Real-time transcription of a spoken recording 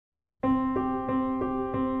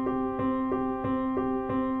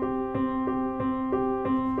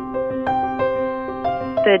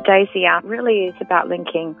The Daisy app really is about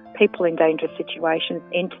linking people in dangerous situations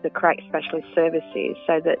into the correct specialist services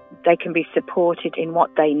so that they can be supported in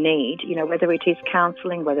what they need, whether it is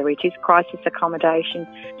counselling, whether it is crisis accommodation,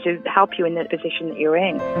 to help you in the position that you're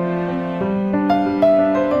in.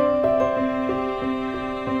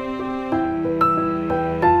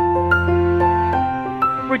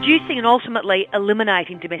 Reducing and ultimately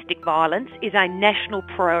eliminating domestic violence is a national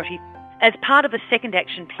priority. As part of the second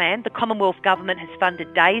action plan, the Commonwealth Government has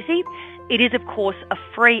funded Daisy. It is, of course, a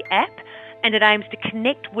free app, and it aims to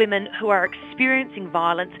connect women who are experiencing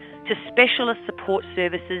violence to specialist support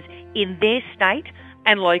services in their state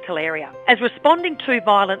and local area. As responding to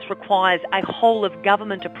violence requires a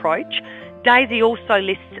whole-of-government approach, Daisy also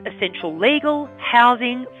lists essential legal,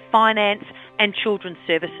 housing, finance and children's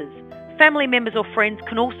services. Family members or friends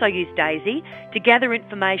can also use Daisy to gather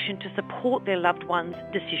information to support their loved ones'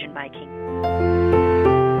 decision-making.